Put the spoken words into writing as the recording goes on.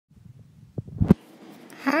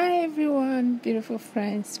Hi everyone, beautiful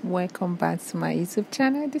friends. Welcome back to my YouTube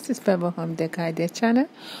channel. This is Favour Decor channel.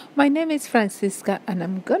 My name is Francisca and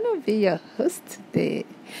I'm gonna be your host today.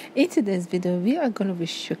 In today's video, we are gonna be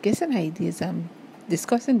showcasing ideas and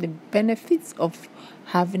discussing the benefits of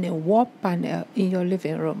having a wall panel in your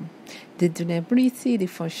living room, the durability, the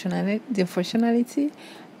functionality,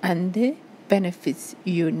 and the benefits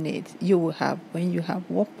you will have when you have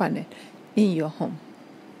wall panel in your home.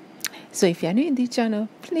 So if you are new in this channel,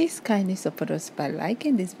 please kindly support us by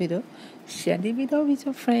liking this video, share the video with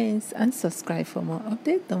your friends, and subscribe for more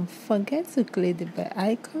updates. Don't forget to click the bell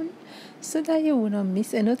icon so that you will not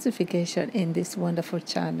miss a notification in this wonderful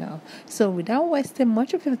channel. So without wasting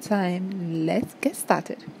much of your time, let's get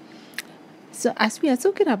started. So as we are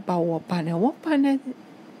talking about wall panel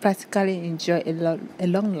practically enjoy a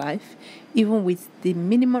long life, even with the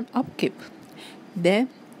minimum upkeep. Then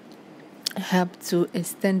help to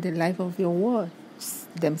extend the life of your walls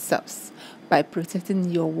themselves by protecting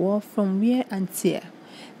your wall from wear and tear.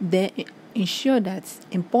 They ensure that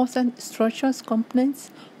important structures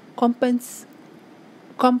components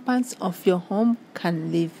of your home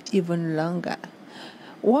can live even longer.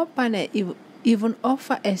 Wall panel even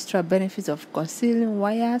offer extra benefits of concealing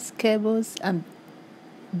wires, cables, and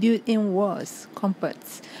built-in walls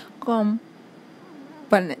components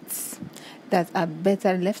that are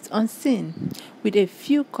better left unseen. With a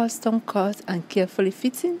few custom cuts and carefully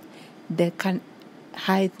fitting, they can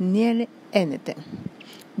hide nearly anything.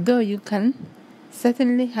 Though you can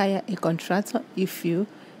certainly hire a contractor if you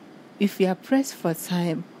are pressed for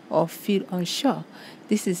time or feel unsure.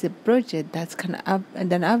 This is a project that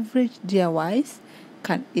an average DIY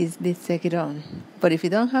can easily take it on. But if you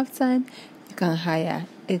don't have time, you can hire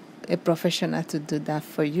a professional to do that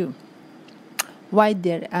for you. While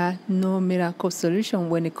there are no miracle solution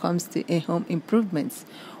when it comes to home improvements,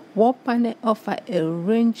 wall panels offer a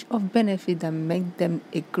range of benefits that make them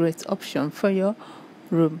a great option for your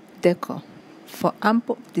room decor. For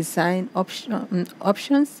ample design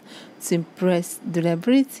options to impress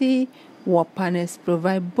durability, wall panels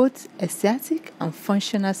provide both aesthetic and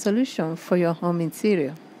functional solutions for your home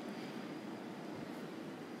interior.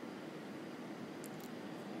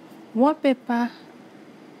 Wallpaper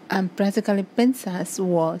and practically painted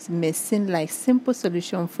walls may seem like simple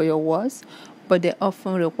solutions for your walls, but they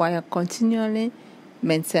often require continual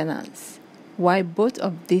maintenance. While both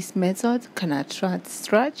of these methods can attract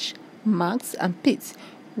scratch, marks, and pits,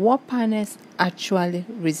 wall panels actually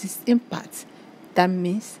resist impact. That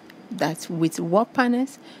means that with wall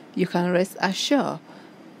panels, you can rest assured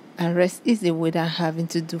and rest easy without having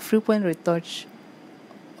to do frequent retouch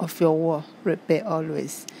of your wall repair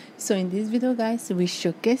always. So in this video, guys, we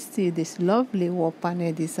showcase to you this lovely wall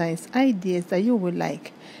panel designs ideas that you will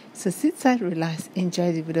like. So sit tight, relax,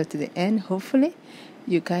 enjoy the video to the end. Hopefully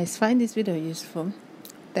you guys find this video useful.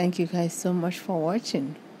 Thank you guys so much for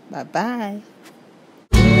watching. Bye bye.